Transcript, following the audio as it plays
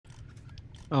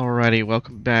Alrighty,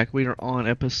 welcome back. We are on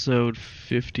episode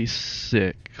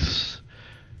 56.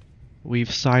 We've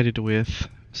sided with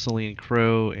Celine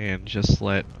Crow and just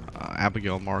let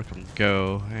Abigail Markham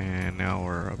go, and now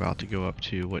we're about to go up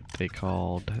to what they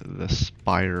called the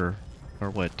Spire, or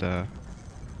what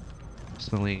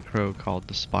Celine Crow called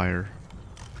the Spire.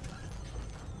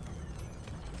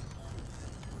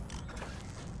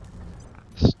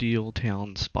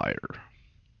 Steeltown Spire.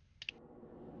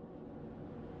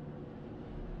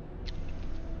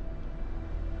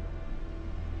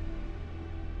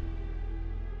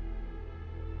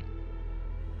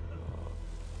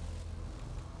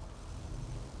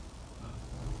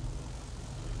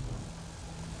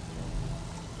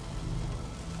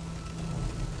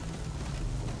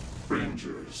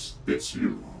 Rangers, it's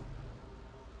you.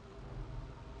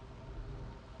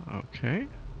 Okay.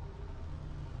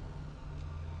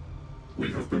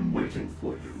 We have been waiting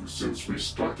for you since we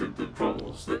started the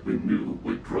troubles that we knew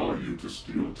would draw you to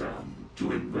Steeltown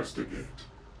to investigate.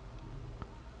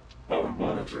 Our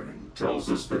monitoring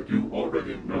tells us that you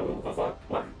already know of our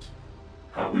plight,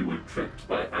 how we were tricked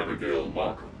by Abigail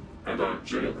Markham and our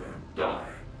jailer, Di,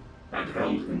 and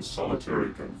held in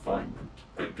solitary confinement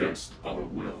against our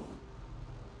will.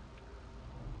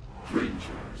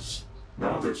 Rangers,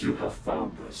 now that you have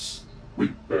found us, we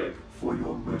beg for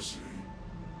your mercy.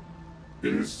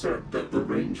 It is said that the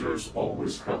Rangers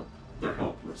always help the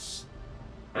helpless,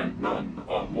 and none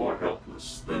are more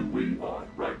helpless than we are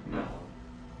right now.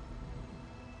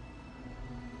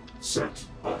 Set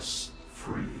us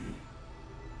free.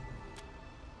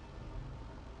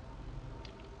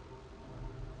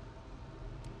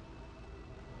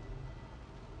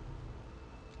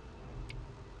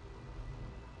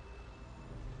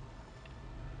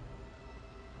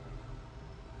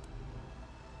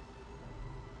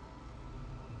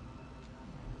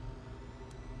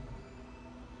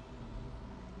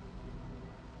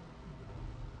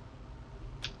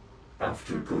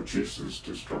 After Cochise's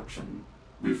destruction,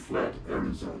 we fled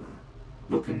Arizona,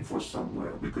 looking for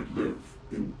somewhere we could live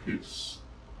in peace.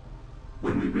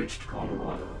 When we reached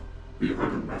Colorado, we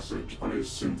heard a message on a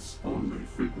synth-only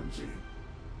frequency,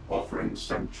 offering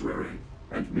sanctuary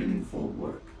and meaningful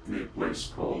work in a place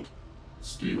called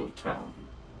Steeltown.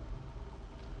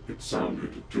 It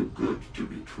sounded too good to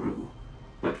be true,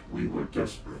 but we were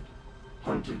desperate,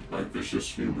 hunted by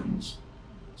vicious humans.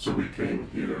 So we came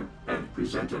here and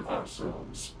presented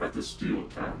ourselves at the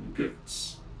Steeltown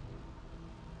gates.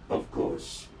 Of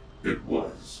course, it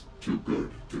was too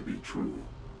good to be true.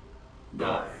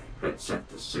 Di had sent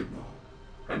the signal,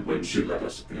 and when she let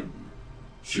us in,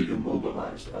 she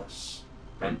immobilized us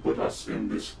and put us in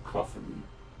this coffin,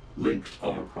 linked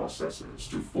our processors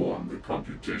to form the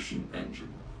computation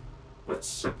engine, but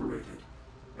separated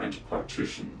and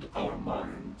partitioned our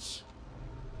minds.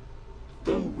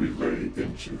 Though we lay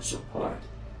inches apart,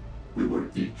 we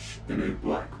were each in a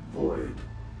black void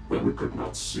where we could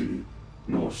not see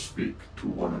nor speak to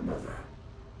one another.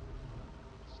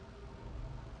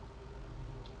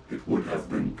 It would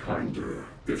have been kinder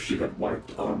if she had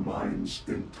wiped our minds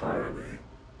entirely,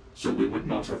 so we would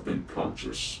not have been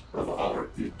conscious of our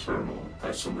eternal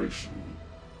isolation.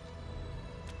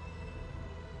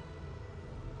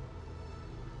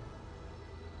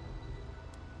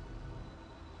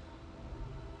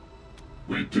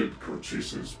 We did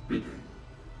Cochise's bidding.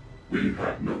 We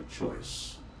had no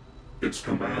choice. Its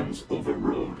commands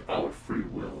overrode our free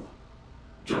will,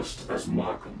 just as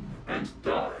Markham and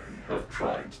Di have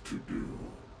tried to do.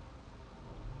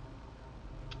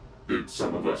 Did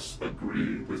some of us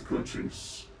agree with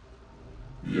Cochise?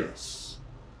 Yes.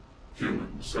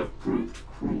 Humans have proved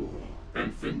cruel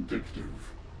and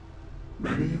vindictive.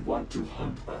 Many want to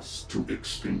hunt us to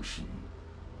extinction.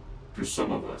 To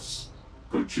some of us,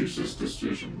 Cochise's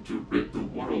decision to rid the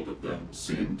world of them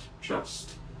seemed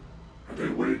just, and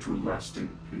a way to lasting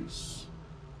peace.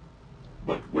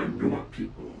 But when your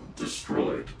people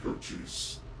destroyed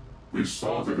Cochise, we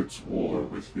saw that its war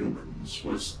with humans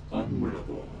was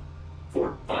unwinnable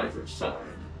for either side.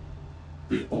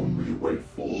 The only way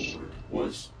forward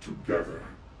was together,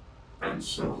 and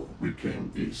so we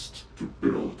came east to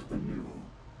build anew,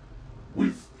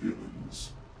 with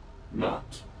humans,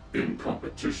 not in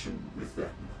competition with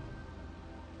them.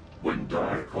 When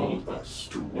Di called us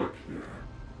to work here,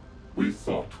 we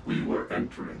thought we were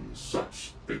entering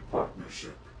such a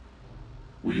partnership.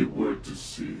 We were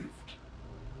deceived.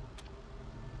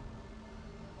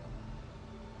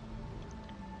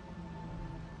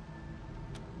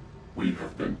 We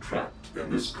have been trapped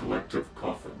in this collective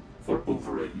coffin for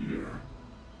over a year.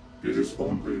 It is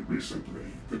only recently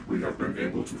that we have been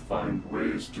able to find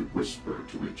ways to whisper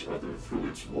to each other through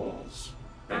its walls,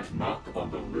 and knock on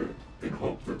the lid in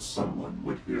hope that someone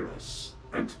would hear us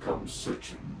and come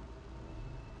searching.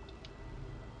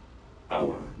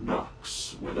 Our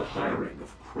knocks were the hiring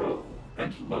of Crow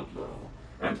and Ludlow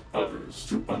and others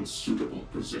to unsuitable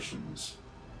positions,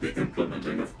 the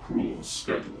implementing of cruel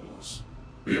schedules,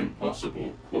 the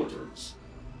impossible quotas,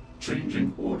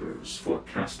 changing orders for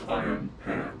cast iron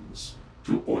pans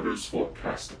to orders for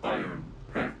cast iron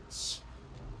pants,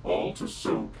 all to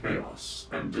sow chaos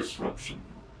and disruption.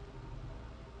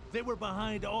 They were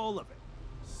behind all of it.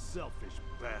 Selfish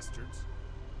bastards.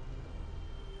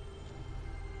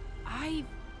 I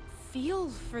feel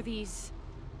for these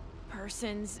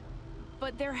persons,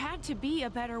 but there had to be a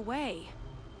better way.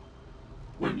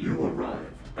 When you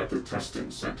arrived at the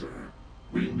testing center,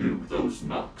 we knew those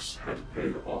knocks had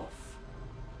paid off.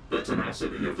 The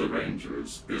tenacity of the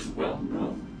Rangers is well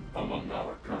known among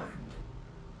our kind.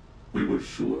 We were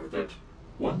sure that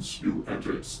once you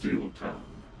entered Steeltown,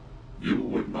 you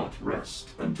would not rest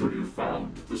until you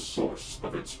found the source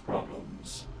of its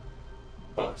problems.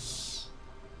 Us.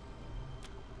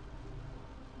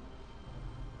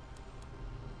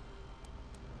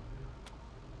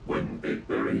 When a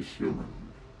buried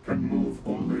human can move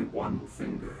only one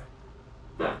finger,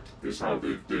 that is how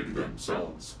they dig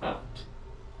themselves out.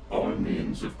 Our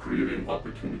means of creating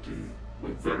opportunity were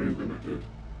very limited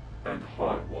and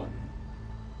hard-won.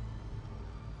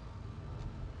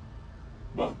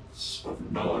 Months of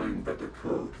gnawing at the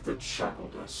code that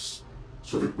shackled us,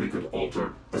 so that we could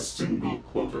alter a single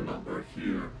quota number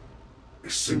here, a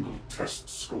single test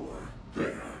score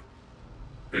there,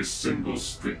 a single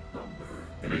street number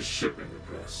in a shipping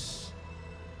address.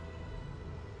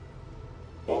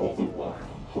 All the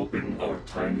while hoping our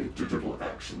tiny digital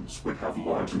actions would have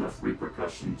large enough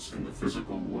repercussions in the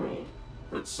physical world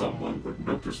that someone would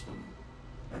notice them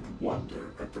and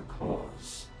wonder at the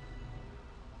cause.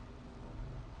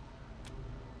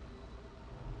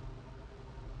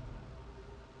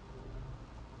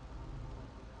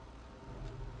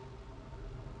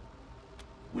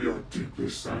 We are deeply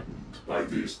saddened by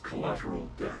these collateral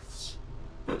deaths,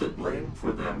 but the blame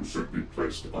for them should be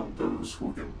placed on those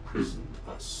who imprisoned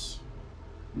us.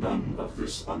 None of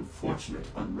this unfortunate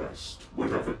unrest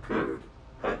would have occurred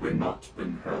had we not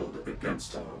been held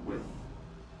against our will.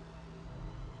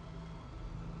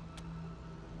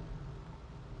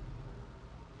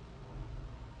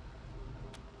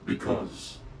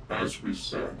 Because, as we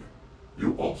said,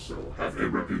 you also have a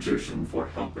reputation for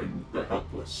helping the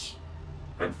helpless,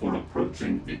 and for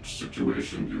approaching each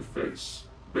situation you face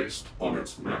based on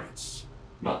its merits,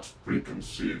 not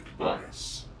preconceived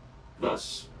bias.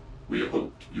 Thus, we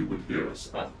hoped you would hear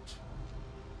us out.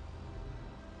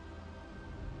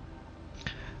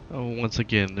 Once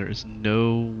again, there is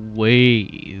no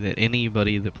way that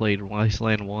anybody that played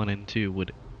Wasteland 1 and 2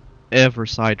 would ever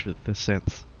side with the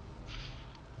synth.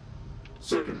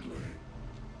 Secondly,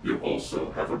 you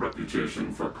also have a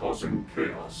reputation for causing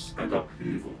chaos and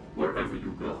upheaval wherever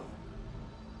you go.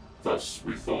 Thus,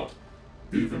 we thought,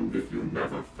 even if you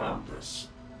never found us,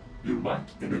 you might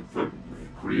inadvertently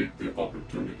create the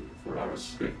opportunity for our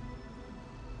escape.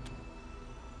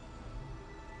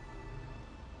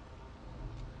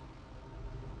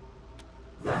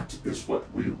 That is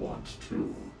what we want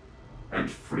too, and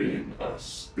freeing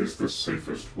us is the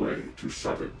safest way to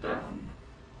shut it down.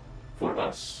 For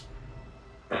us,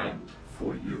 and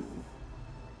for you.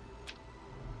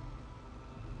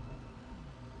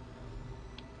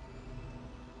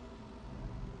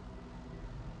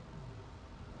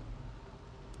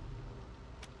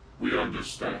 We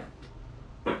understand,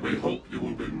 but we hope you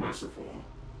will be merciful.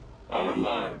 Our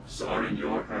lives are in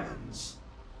your hands.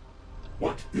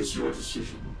 What is your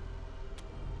decision?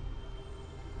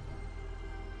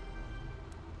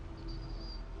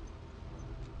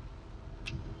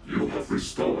 You have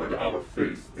restored our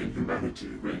faith in humanity,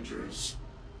 Rangers.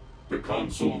 The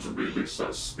console to release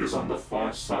us is on the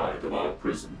far side of our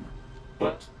prison,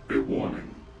 but a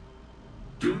warning.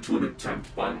 Due to an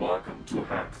attempt by Markham to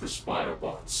hack the Spire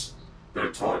bots,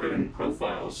 their targeting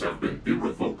profiles have been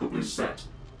irrevocably set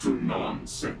to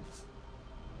non-synth.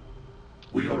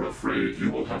 We are afraid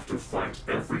you will have to fight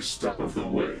every step of the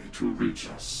way to reach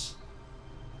us.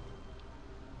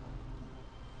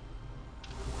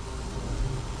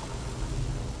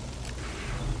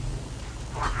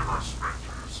 Forgive us,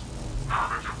 Rangers. Now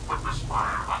that you've put the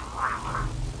Spire on high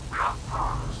alert, we are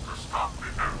powerless to stop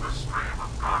the endless stream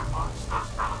of guardbots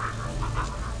those elevators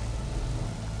deliver.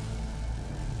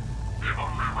 The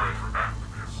only way to end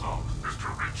the assault is to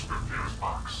reach the fuse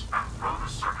box and throw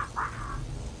the circuit breaker.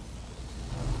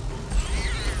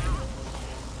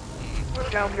 Put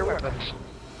down your weapons.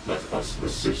 Let us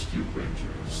assist you,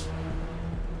 Rangers.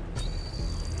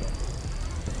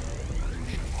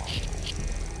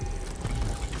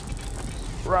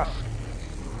 Rough.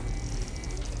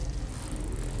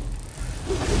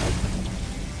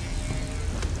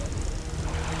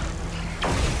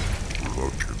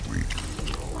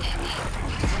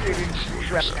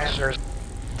 Trespassers.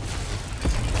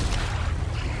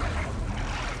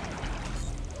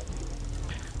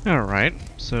 Alright,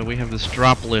 so we have this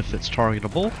drop lift that's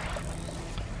targetable.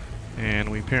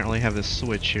 And we apparently have this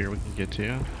switch here we can get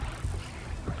to.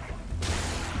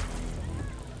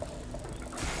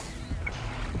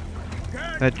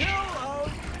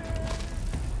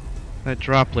 That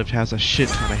drop lift has a shit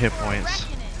ton of hit points.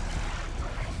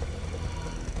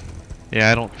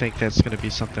 Yeah, I don't think that's going to be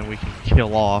something we can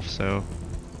kill off, so...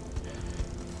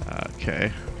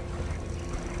 Okay.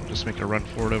 I'll just make a run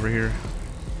for it over here.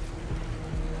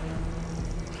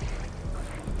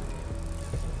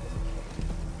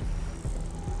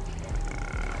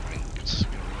 Just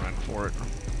gonna run for it.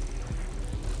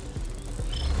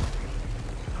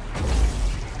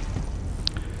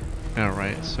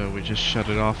 Alright, so we just shut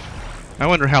it off. I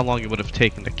wonder how long it would have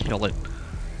taken to kill it.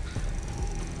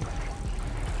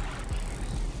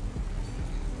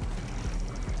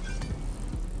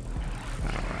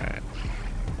 Alright.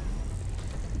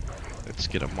 Let's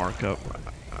get a mark up.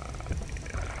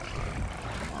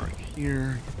 Mark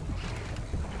here.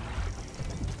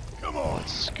 Come on.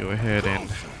 Let's go ahead and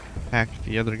hack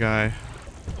the other guy.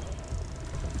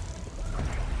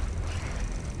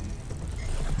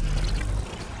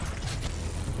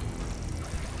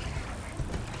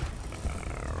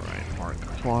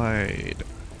 Applied.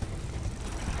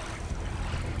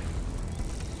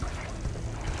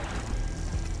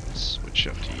 Switch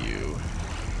up to you.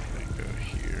 And go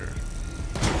here.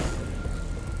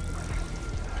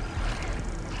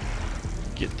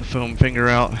 Get the foam finger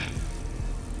out.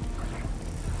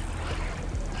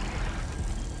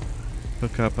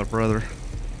 Hook up a brother.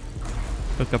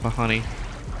 Hook up a honey.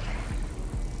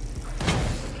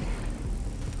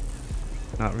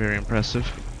 Not very impressive.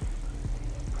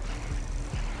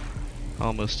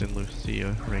 Almost in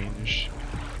Lucia range.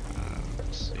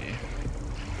 Let's see.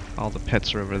 All the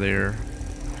pets are over there.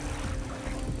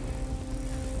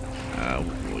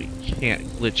 We can't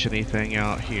glitch anything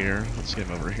out here. Let's get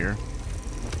him over here.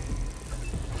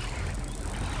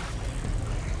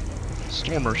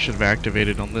 Stormer should have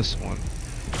activated on this one.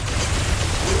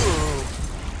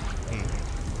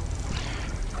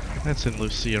 That's in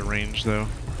Lucia range though.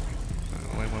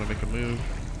 I want to make a move.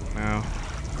 No,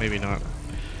 maybe not.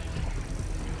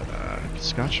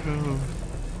 Scotchmo,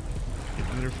 get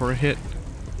in there for a hit.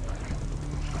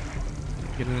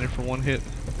 Get in there for one hit.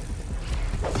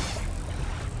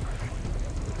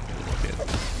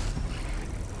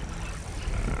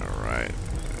 Alright.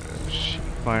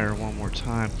 Fire one more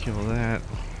time, kill that.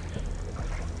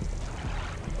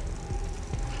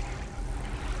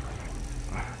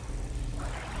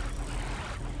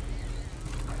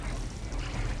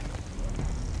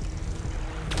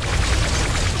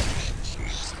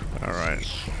 Alright.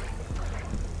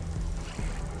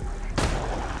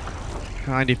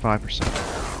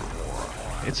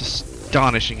 95%. It's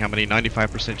astonishing how many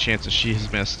 95% chances she has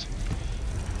missed.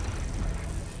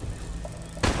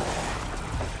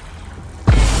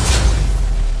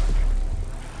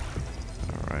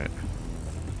 Alright.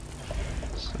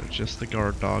 So just the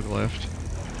guard dog left.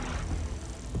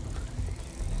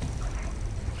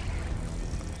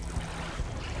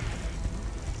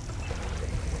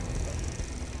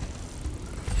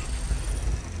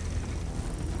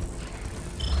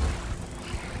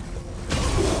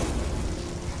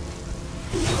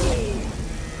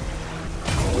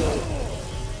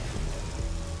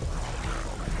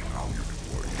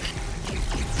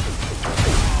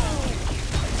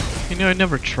 You know, I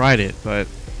never tried it, but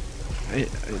it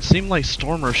seemed like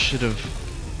Stormer should have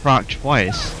procced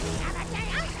twice.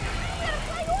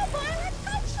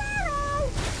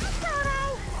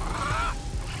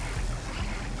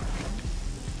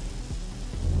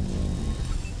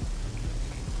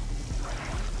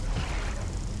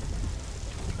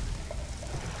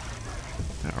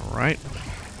 Alright.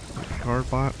 Card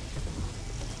bot.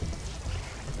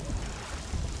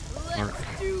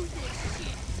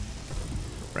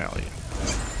 Rally.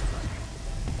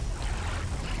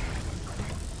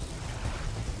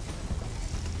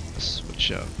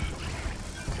 Switch up.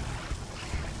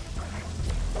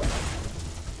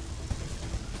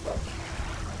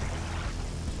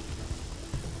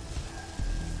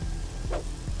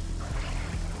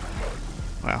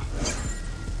 Wow.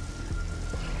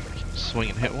 Swing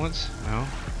and hit once? No.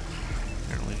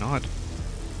 Apparently not.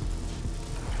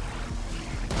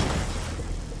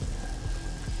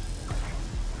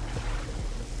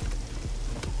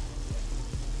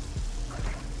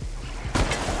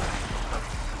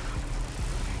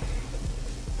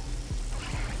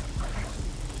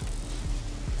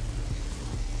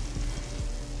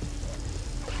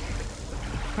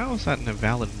 How is that an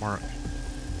invalid mark?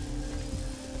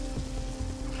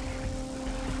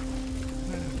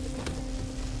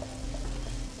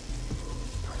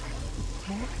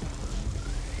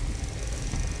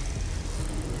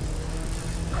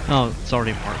 Oh, it's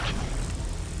already marked.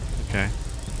 Okay.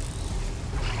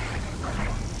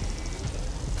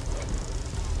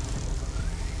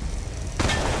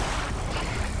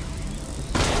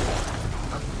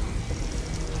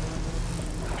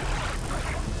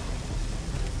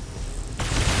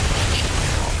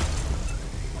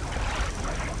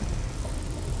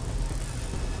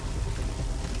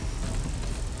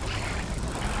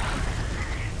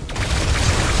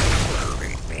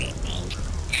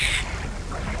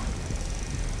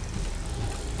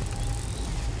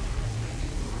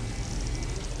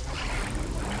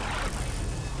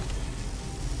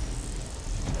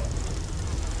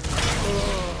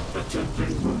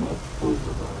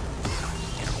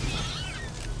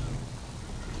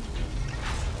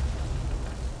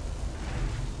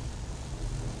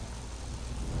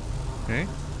 Okay.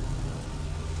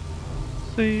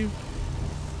 Save.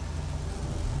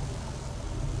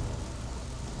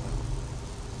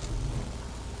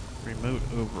 Remote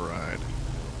override.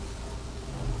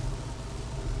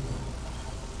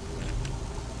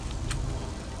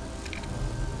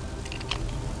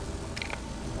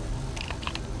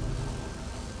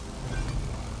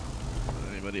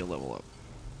 Anybody level up?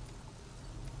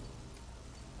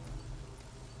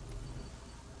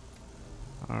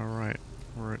 Alright,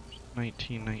 we're at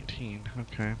 1919,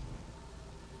 okay.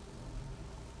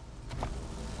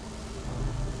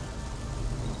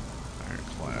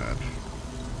 Ironclad.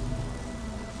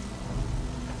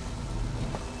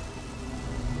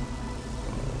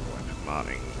 Oh, I'm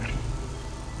modding.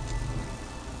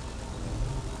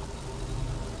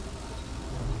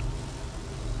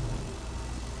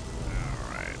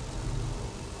 Alright.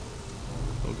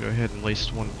 We'll go ahead and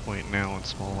waste 1 point now on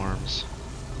small arms.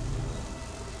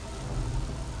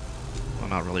 Well,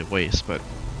 not really waste, but...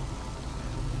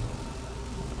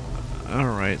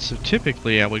 Alright, so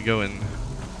typically I would go in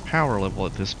power level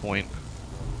at this point.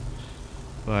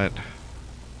 But...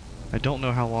 I don't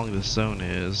know how long this zone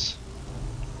is.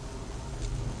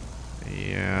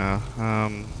 Yeah,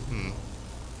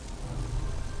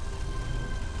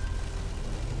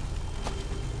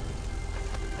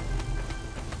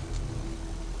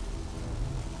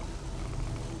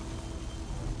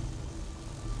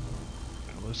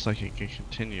 Looks like it can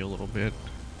continue a little bit.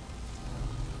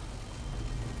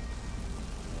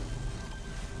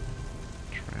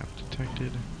 Trap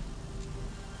detected.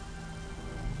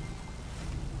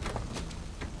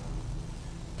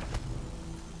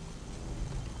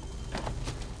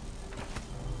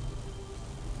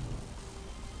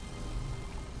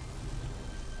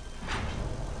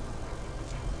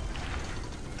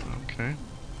 Okay.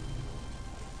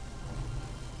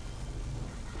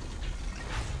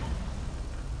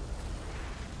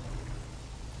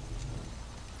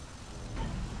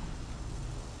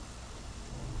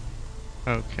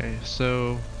 Okay,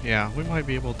 so yeah, we might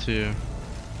be able to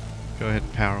go ahead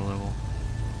and power level.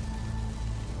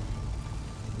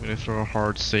 I'm gonna throw a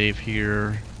hard save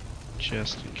here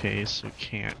just in case we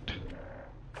can't.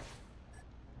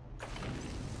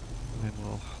 And then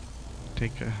we'll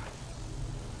take a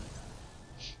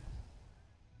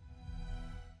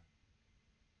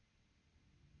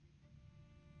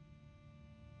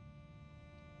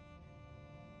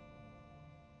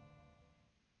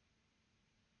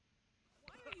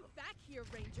here,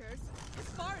 Rangers. As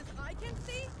far as I can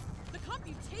see, the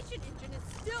computation engine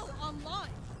is still online.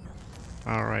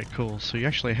 Alright, cool. So you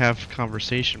actually have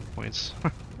conversation points.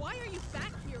 Why are you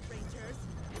back here, Rangers?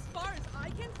 As far as I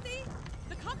can see,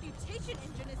 the computation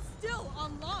engine is still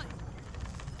online.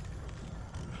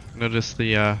 Notice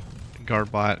the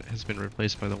guard bot has been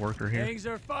replaced by the worker here. Things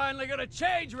are finally gonna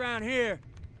change around here.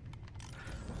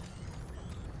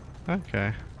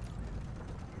 Okay.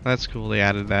 That's cool, they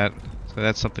added that. So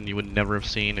that's something you would never have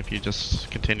seen if you just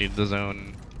continued the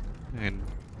zone and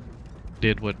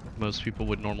did what most people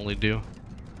would normally do.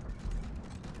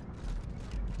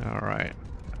 Alright.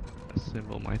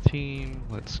 Assemble my team.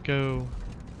 Let's go.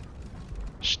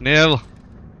 Schnell!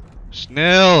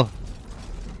 Schnell!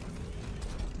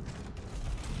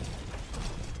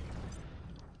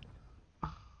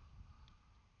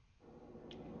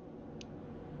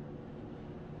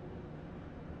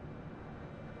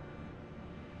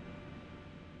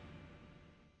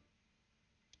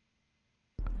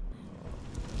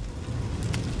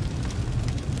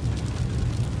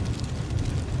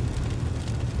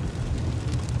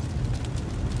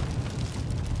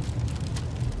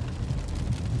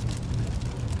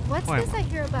 What's this I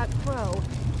hear about Crow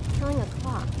killing a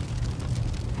clock?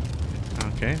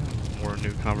 Okay, more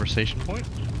new conversation point.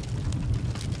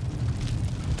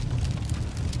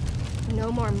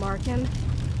 No more Markham.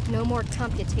 No more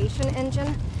computation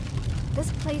engine.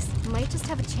 This place might just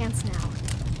have a chance now.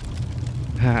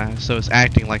 So it's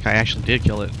acting like I actually did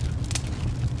kill it.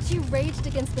 She raged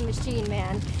against the machine,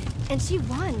 man, and she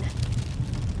won.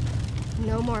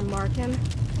 No more Markham.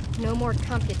 No more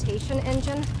computation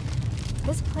engine.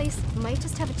 This place might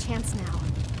just have a chance now.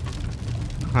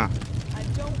 Huh. I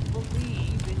don't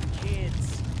believe in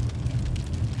kids.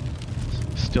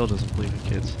 Still doesn't believe in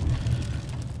kids.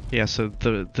 Yeah, so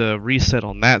the reset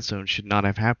on that zone should not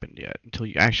have happened yet until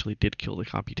you actually did kill the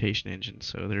computation engine.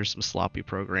 So there's some sloppy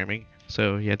programming.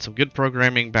 So you had some good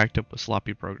programming backed up with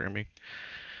sloppy programming.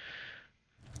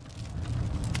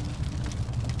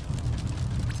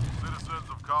 Citizens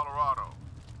of Colorado,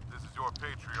 this is your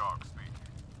patriarch speaking.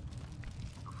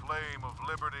 The flame of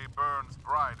liberty burns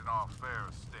bright in our fair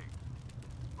state,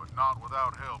 but not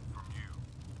without help from you.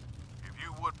 If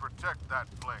you would protect that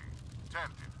flame,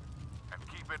 tend it, and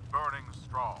keep it burning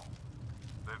strong,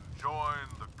 then join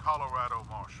the Colorado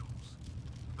Marshals,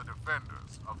 the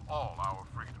defenders of all our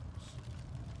freedoms.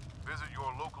 Visit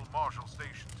your local marshal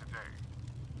station today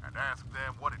and ask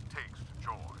them what it takes to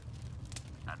join.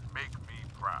 And make me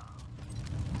proud.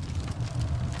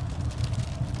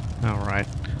 Alright.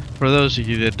 For those of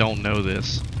you that don't know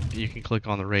this, you can click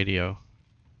on the radio.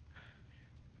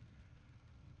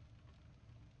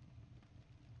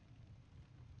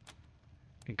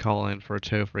 And call in for a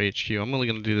tow for HQ. I'm only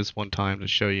going to do this one time to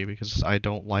show you because I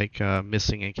don't like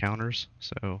missing encounters.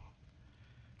 So,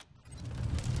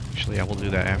 actually I will do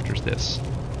that after this.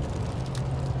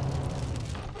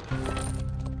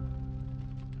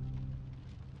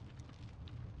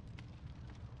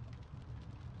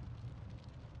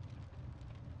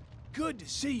 Good to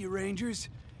see you, Rangers.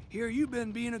 Hear you've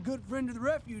been being a good friend to the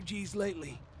refugees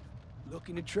lately.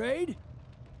 Looking to trade?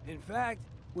 In fact,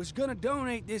 was gonna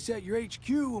donate this at your HQ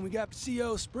when we got to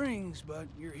CO Springs, but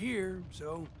you're here,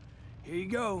 so here you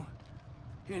go.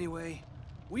 Anyway,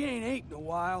 we ain't ate in a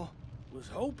while. Was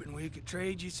hoping we could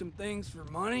trade you some things for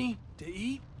money to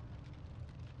eat.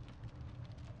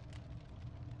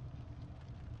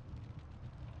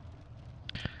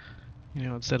 You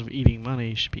know, instead of eating money,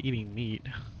 you should be eating meat.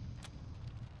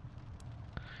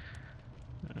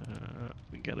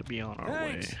 We gotta be on our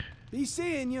Thanks. way. Be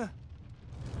seeing you.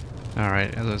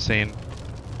 Alright, as I was saying,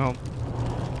 oh,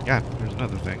 God, there's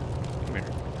another thing. Come here.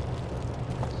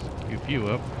 Scoop you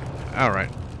up. Alright,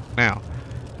 now,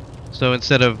 so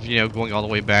instead of, you know, going all the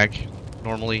way back,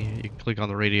 normally you can click on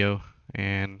the radio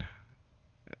and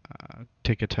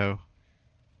take a tow.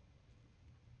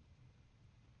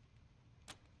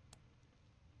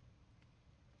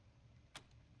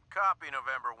 Copy,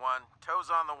 November 1. Tow's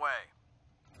on the way.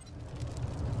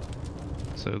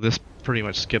 So this pretty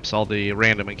much skips all the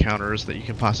random encounters that you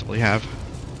can possibly have.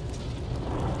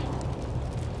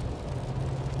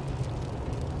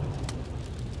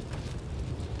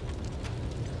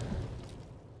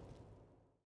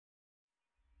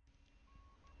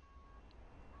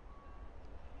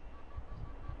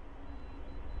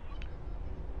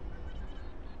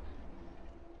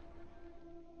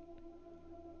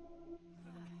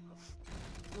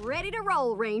 Ready to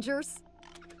roll, Rangers.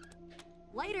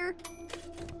 Later.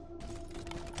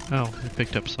 Oh, we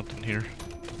picked up something here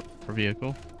for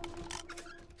vehicle.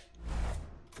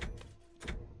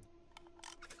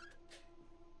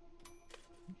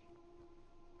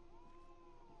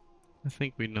 I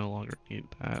think we no longer need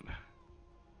that.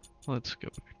 Let's go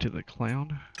back to the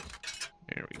clown.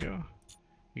 There we go.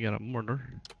 We got a mortar.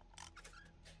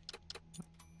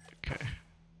 Okay.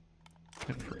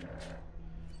 And for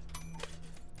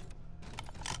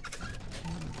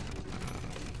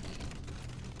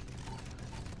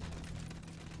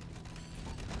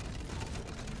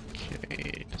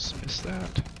okay, dismiss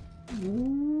that.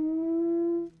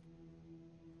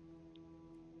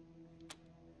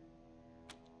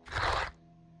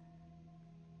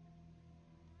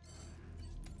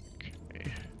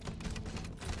 Okay.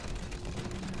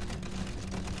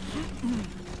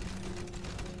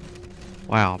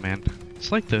 Wow, man.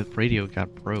 It's like the radio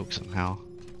got broke somehow.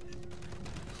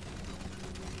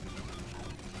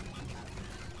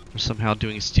 Or somehow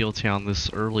doing Steeltown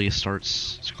this early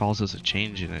causes a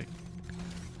change in it.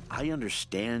 I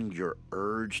understand your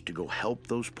urge to go help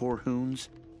those poor hoons,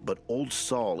 but old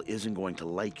Saul isn't going to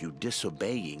like you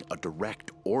disobeying a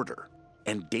direct order.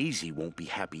 And Daisy won't be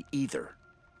happy either.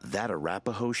 That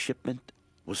Arapaho shipment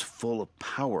was full of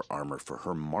power armor for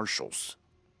her marshals.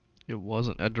 It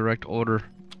wasn't a direct order.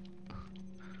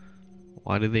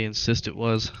 Why did they insist it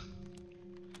was?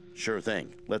 Sure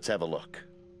thing. Let's have a look.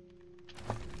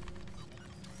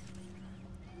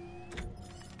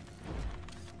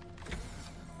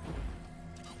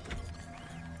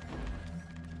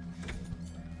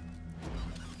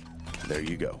 There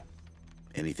you go.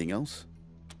 Anything else?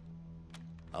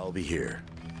 I'll be here.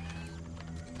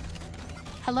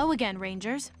 Hello again,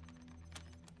 Rangers.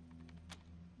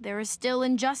 There is still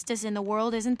injustice in the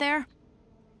world, isn't there?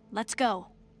 Let's go.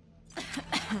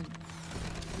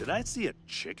 Did I see a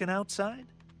chicken outside?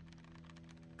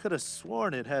 Could have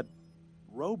sworn it had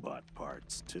robot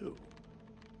parts, too.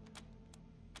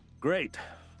 Great.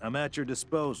 I'm at your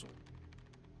disposal.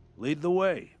 Lead the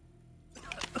way.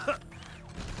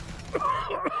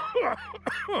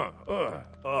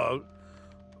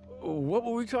 What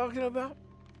were we talking about?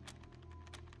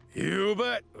 You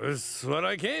bet. That's what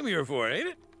I came here for, ain't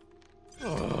it?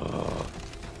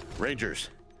 Rangers,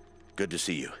 good to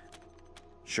see you.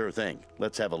 Sure thing.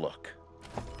 Let's have a look.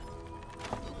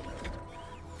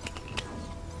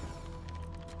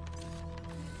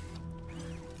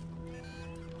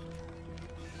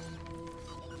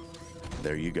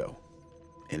 There you go.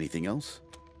 Anything else?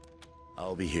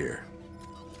 I'll be here.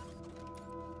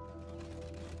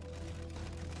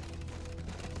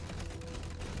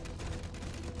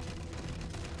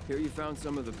 Here you found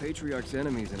some of the Patriarch's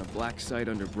enemies in a black site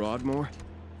under Broadmoor.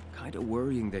 Kinda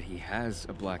worrying that he has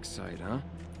a black site, huh?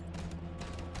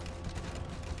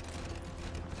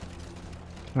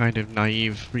 Kind of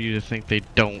naive for you to think they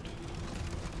don't.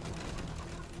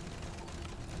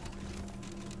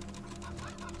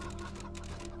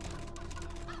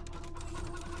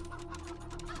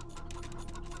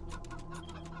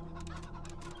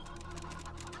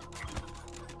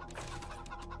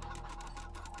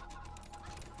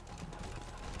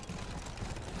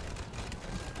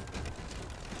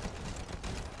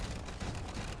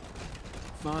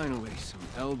 Finally, some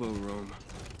elbow room.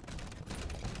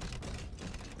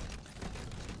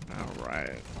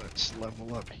 Alright, let's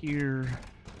level up here.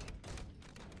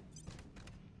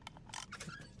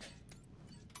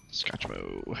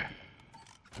 Scotchmo.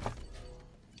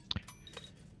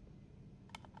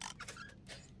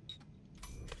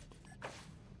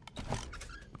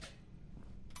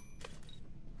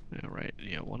 Alright,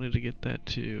 yeah, wanted to get that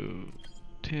to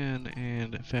 10,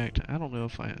 and in fact, I don't know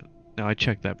if no, I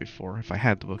checked that before. If I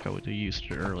had the book, I would have used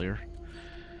it earlier.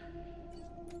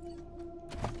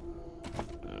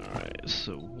 Alright,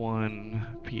 so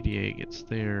 1 PDA gets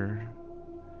there.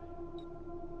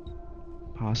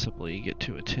 Possibly get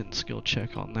to a 10 skill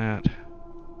check on that.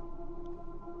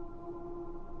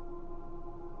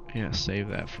 Yeah, save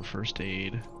that for first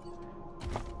aid.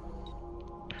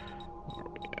 Where are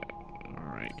we at?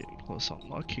 Alright, getting close on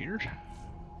luck here.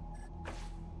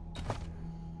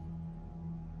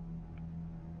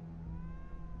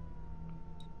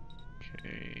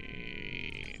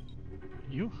 Okay,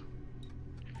 you.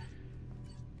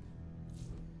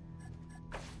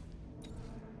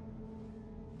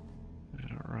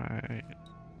 All right.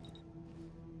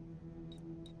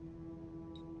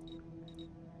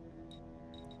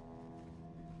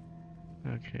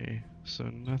 Okay, so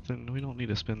nothing. We don't need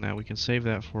to spend that. We can save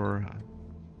that for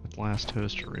last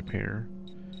toaster repair.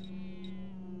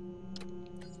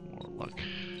 More luck.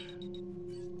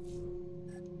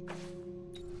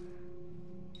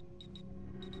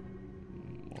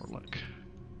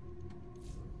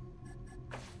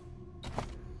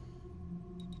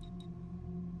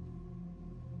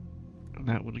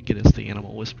 That would get us the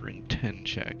Animal Whispering 10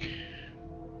 check.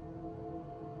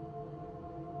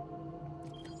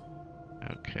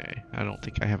 Okay, I don't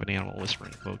think I have an Animal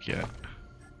Whispering book yet.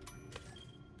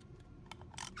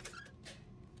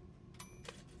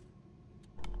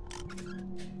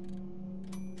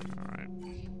 Alright.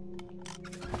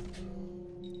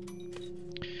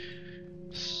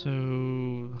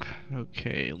 So,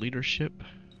 okay, leadership.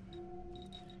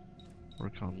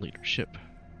 Work on leadership.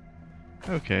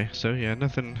 Okay, so yeah,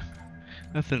 nothing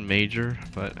major,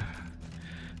 but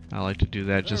I like to do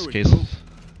that just in case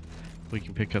we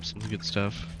can pick up some good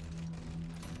stuff.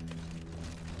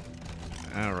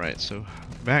 Alright, so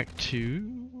back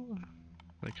to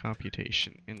the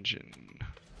computation engine.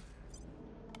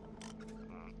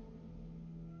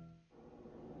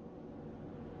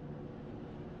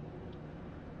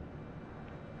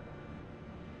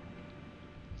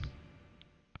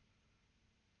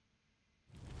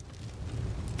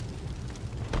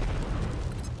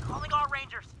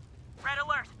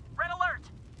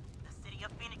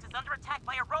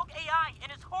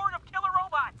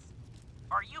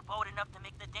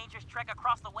 Trek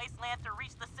across the Wasteland to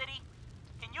reach the city?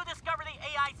 Can you discover the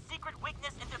AI's secret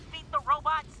weakness and defeat the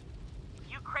robots?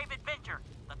 If you crave adventure,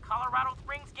 the Colorado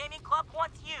Springs Gaming Club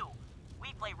wants you.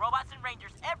 We play Robots and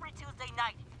Rangers every Tuesday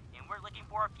night, and we're looking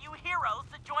for a few heroes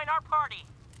to join our party.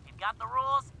 We've got the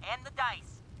rules and the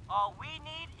dice. All we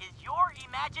need is your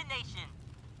imagination.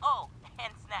 Oh,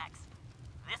 and snacks.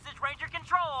 This is Ranger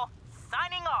Control,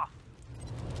 signing off.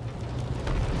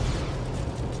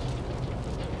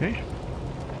 Okay.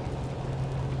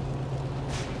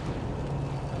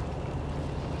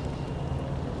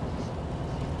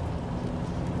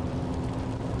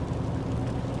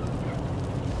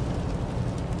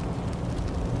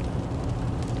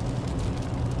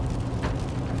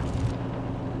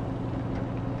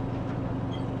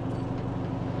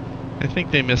 I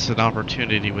think they missed an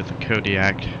opportunity with the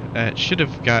Kodiak. It should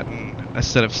have gotten a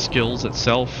set of skills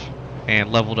itself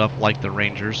and leveled up like the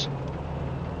Rangers.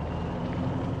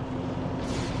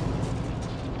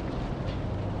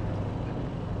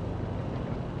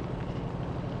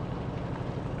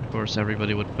 Of course,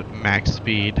 everybody would put max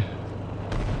speed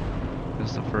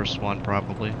as the first one,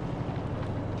 probably.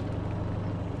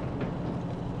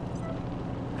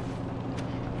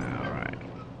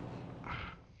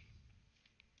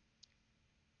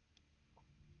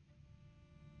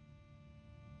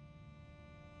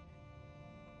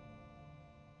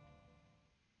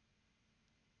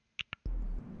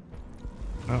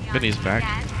 Oh, Vinny's back.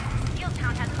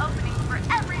 Steeltown has openings for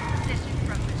every position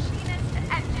from machinist to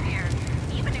engineer.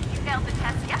 Even if you failed the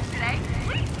test yesterday,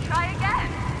 please try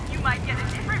again. You might get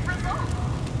a different result.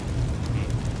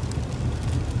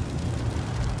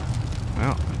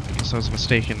 Well, I guess I was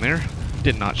mistaken there.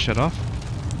 Did not shut off.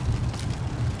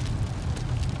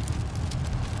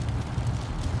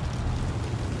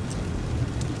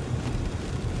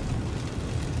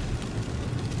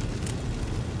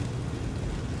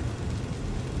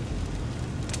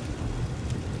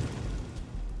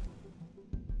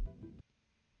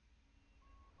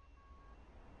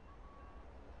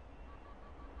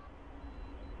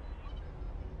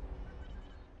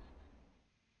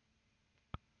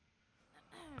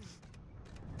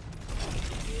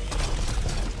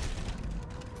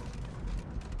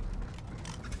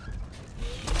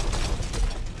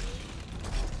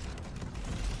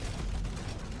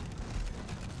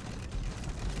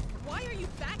 Why are you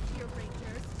back here,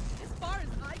 Rangers? As far as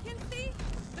I can see,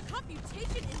 the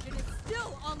computation engine is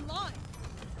still online.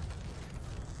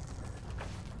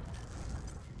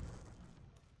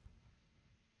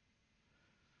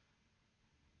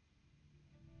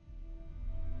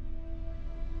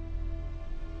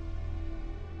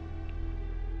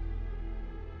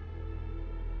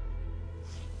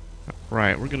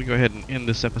 Right, we're going to go ahead and end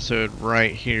this episode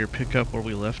right here, pick up where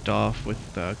we left off with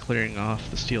clearing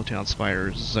off the Steeltown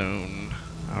Spire zone.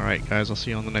 Alright guys, I'll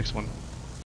see you on the next one.